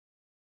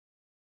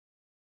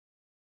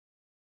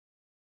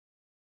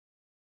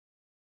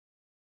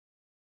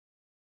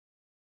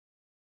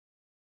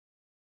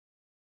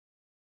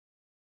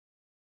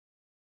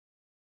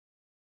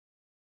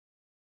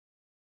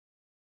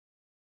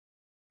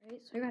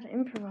Alright, so I gotta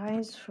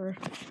improvise for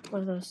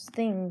one of those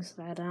things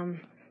that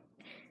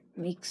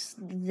makes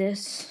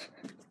this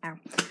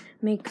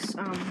makes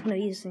one of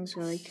these things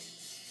go like,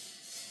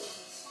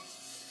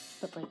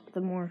 but like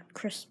the more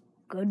crisp,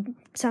 good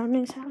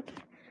sounding sound.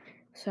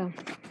 So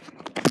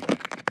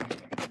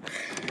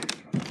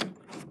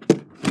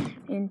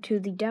into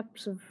the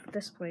depths of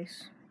this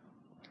place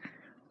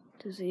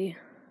to see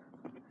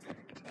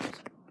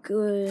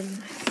good,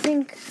 I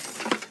think.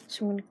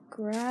 So I'm gonna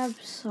grab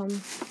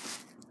some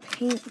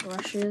paint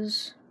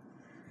brushes,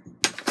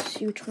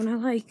 see which one I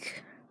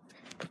like,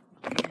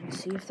 and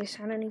see if they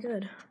sound any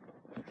good.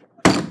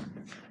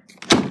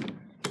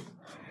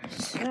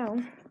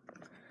 So,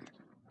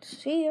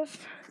 see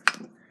if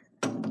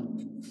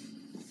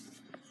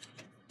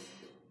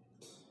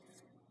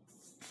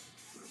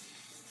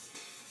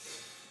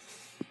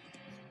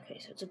okay,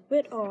 so it's a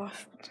bit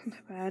off, but it's not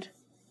that bad.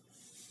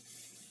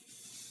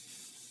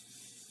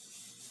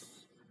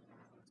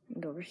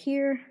 And over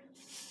here.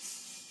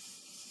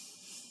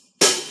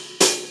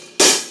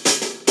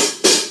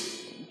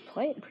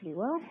 Play it pretty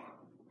well.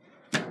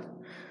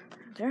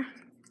 There.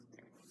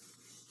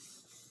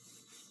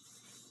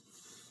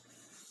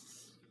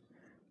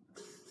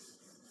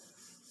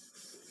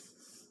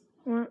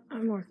 Well,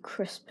 I'm more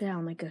crisp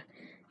down, like a.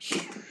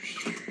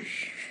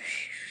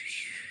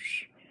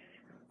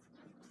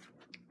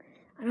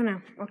 I don't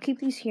know. I'll keep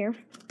these here.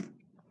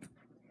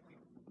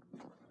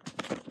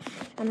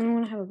 And then I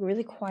want to have a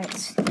really quiet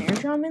snare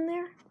drum in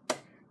there,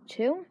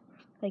 too.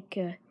 Like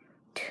a.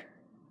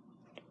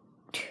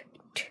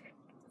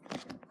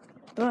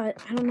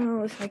 But I don't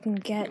know if I can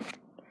get.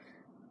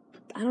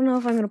 I don't know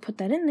if I'm gonna put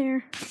that in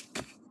there.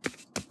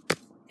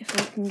 If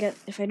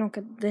I don't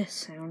get this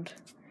sound,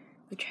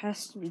 which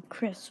has to be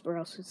crisp, or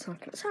else it's not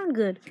gonna sound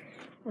good.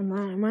 And then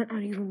I might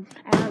not even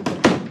add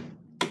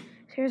the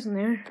hairs in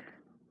there.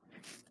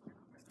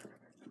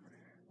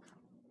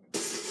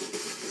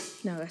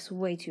 No, that's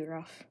way too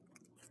rough.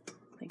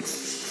 Like,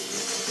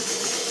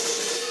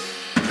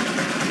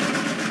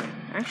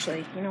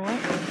 actually, you know what?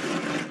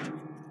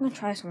 I'm gonna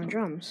try some on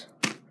drums.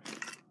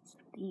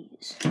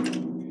 These.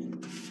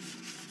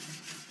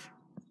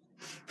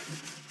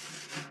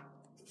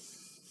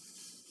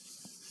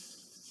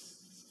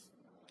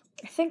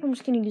 I think I'm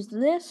just gonna use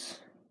this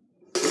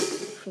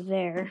for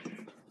there,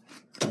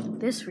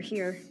 this for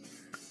here.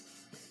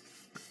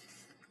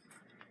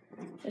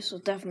 This will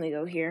definitely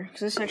go here,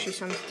 because this actually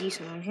sounds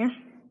decent on here.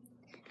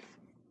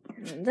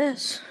 And then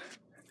this.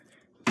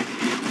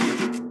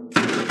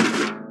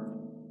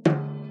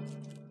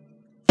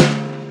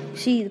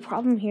 See, the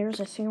problem here is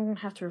I think I'm going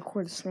to have to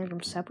record the snare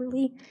drum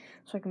separately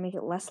so I can make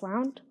it less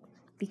loud,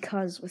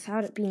 because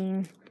without it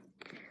being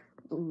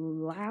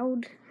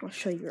loud, I'll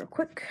show you real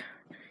quick.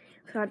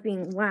 Without it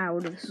being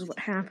loud, this is what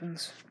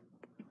happens.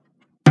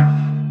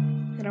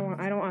 I don't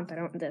want that,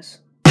 I want this.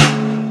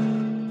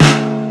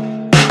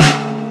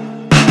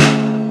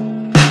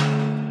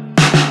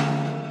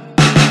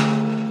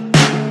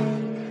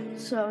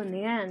 So in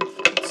the end,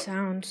 it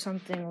sounds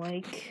something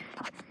like,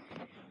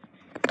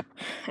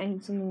 I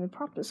need something to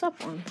prop this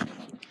up on.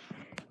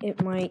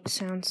 It might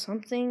sound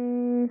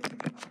something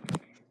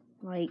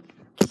like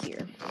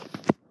here.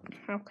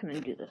 How can I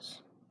do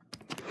this?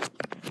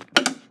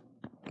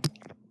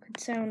 Could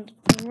sound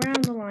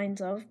around the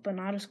lines of, but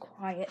not as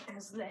quiet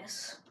as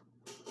this.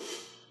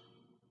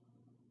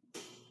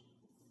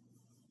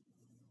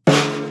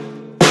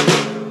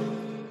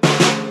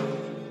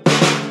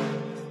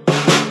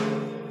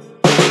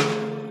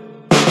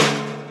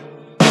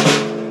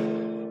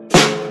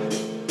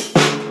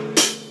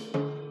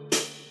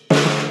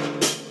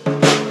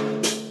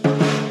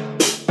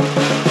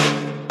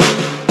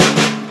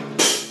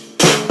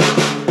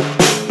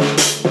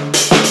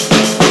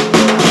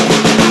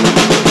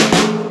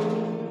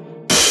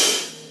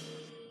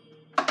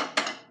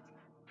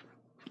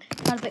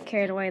 Got a bit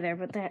carried away there,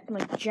 but that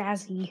like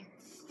jazzy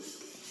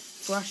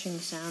brushing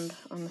sound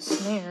on the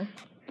snare.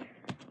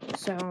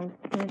 So I'm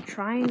gonna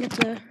try and get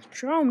the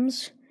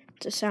drums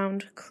to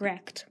sound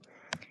correct.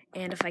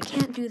 And if I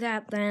can't do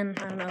that, then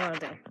I don't know what I'll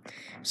do.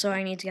 So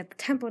I need to get the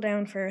tempo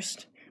down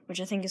first,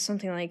 which I think is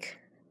something like,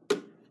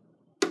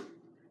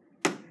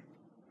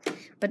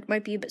 but it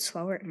might be a bit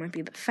slower, it might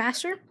be a bit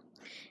faster.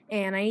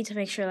 And I need to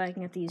make sure that I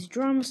can get these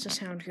drums to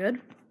sound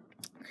good.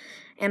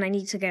 And I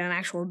need to get an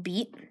actual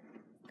beat.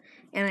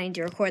 And I need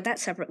to record that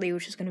separately,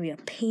 which is going to be a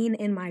pain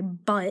in my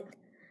butt.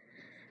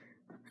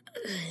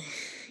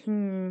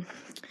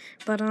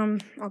 But,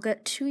 I'll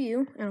get to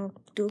you, and I'll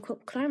do a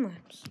quick time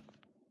lapse.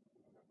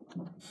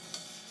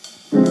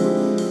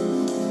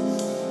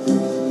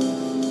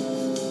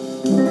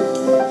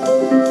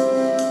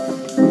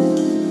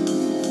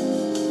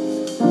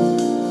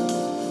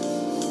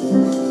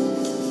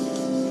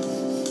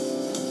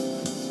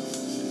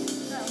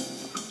 So,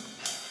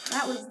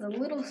 that was the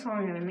little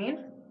song that I made.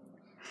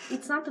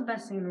 It's not the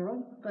best thing in the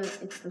world, but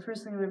it's the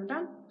first thing I've ever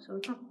done, so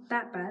it's not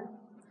that bad.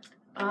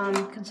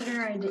 Considering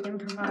I had to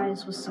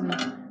improvise with some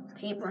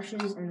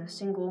paintbrushes and a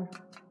single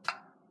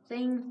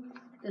thing,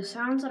 the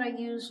sounds that I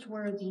used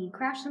were the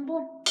crash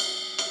cymbal,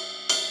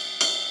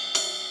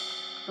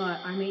 but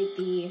I made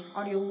the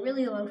audio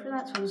really low for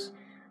that, so it was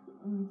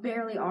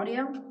barely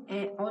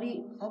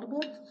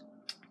audible.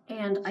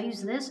 And I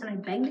used this, and I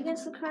banged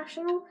against the crash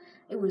signal.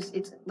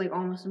 It's like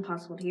almost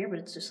impossible to hear, but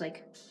it's just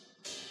like.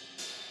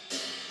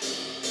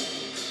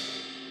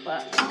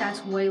 But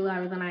that's way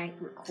louder than I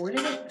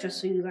recorded it,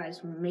 just so you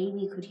guys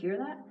maybe could hear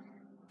that.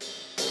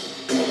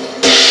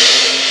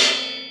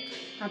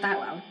 Not that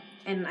loud.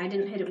 And I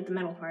didn't hit it with the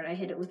metal part, I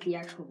hit it with the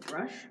actual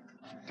brush.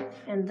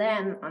 And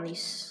then on the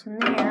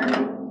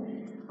snare,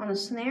 on the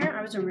snare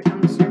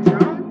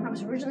drum, I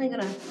was originally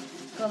gonna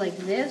go like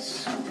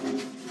this,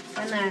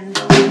 and then,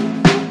 but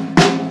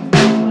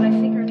I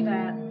figured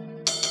that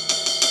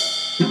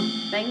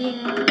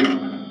banging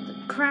the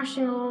crash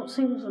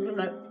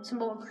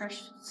cymbal would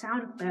crash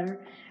sound better,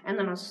 and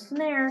then on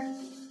snare,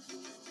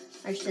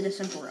 I just did a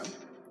simple row.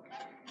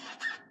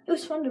 It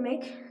was fun to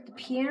make. The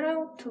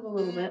piano took a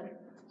little bit.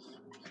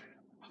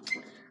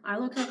 I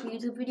looked up a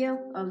YouTube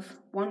video of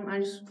one,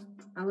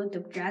 I looked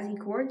up Jazzy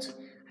chords.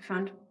 I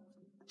found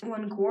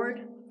one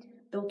chord,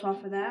 built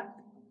off of that,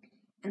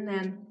 and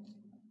then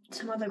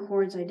some other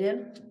chords I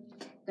did.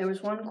 There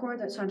was one chord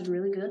that sounded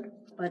really good,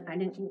 but I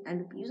didn't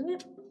end up using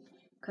it,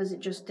 because it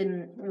just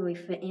didn't really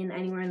fit in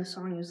anywhere in the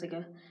song. It was like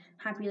a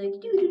happy,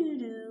 like,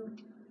 doo-doo-doo-doo.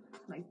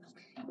 Like,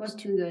 it was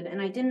too good, and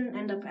I didn't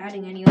end up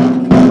adding any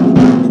other.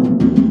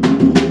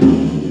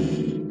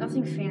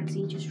 Nothing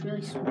fancy, just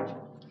really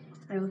small.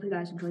 I hope you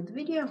guys enjoyed the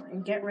video,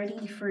 and get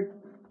ready for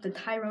the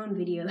Tyrone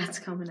video that's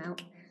coming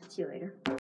out. See you later.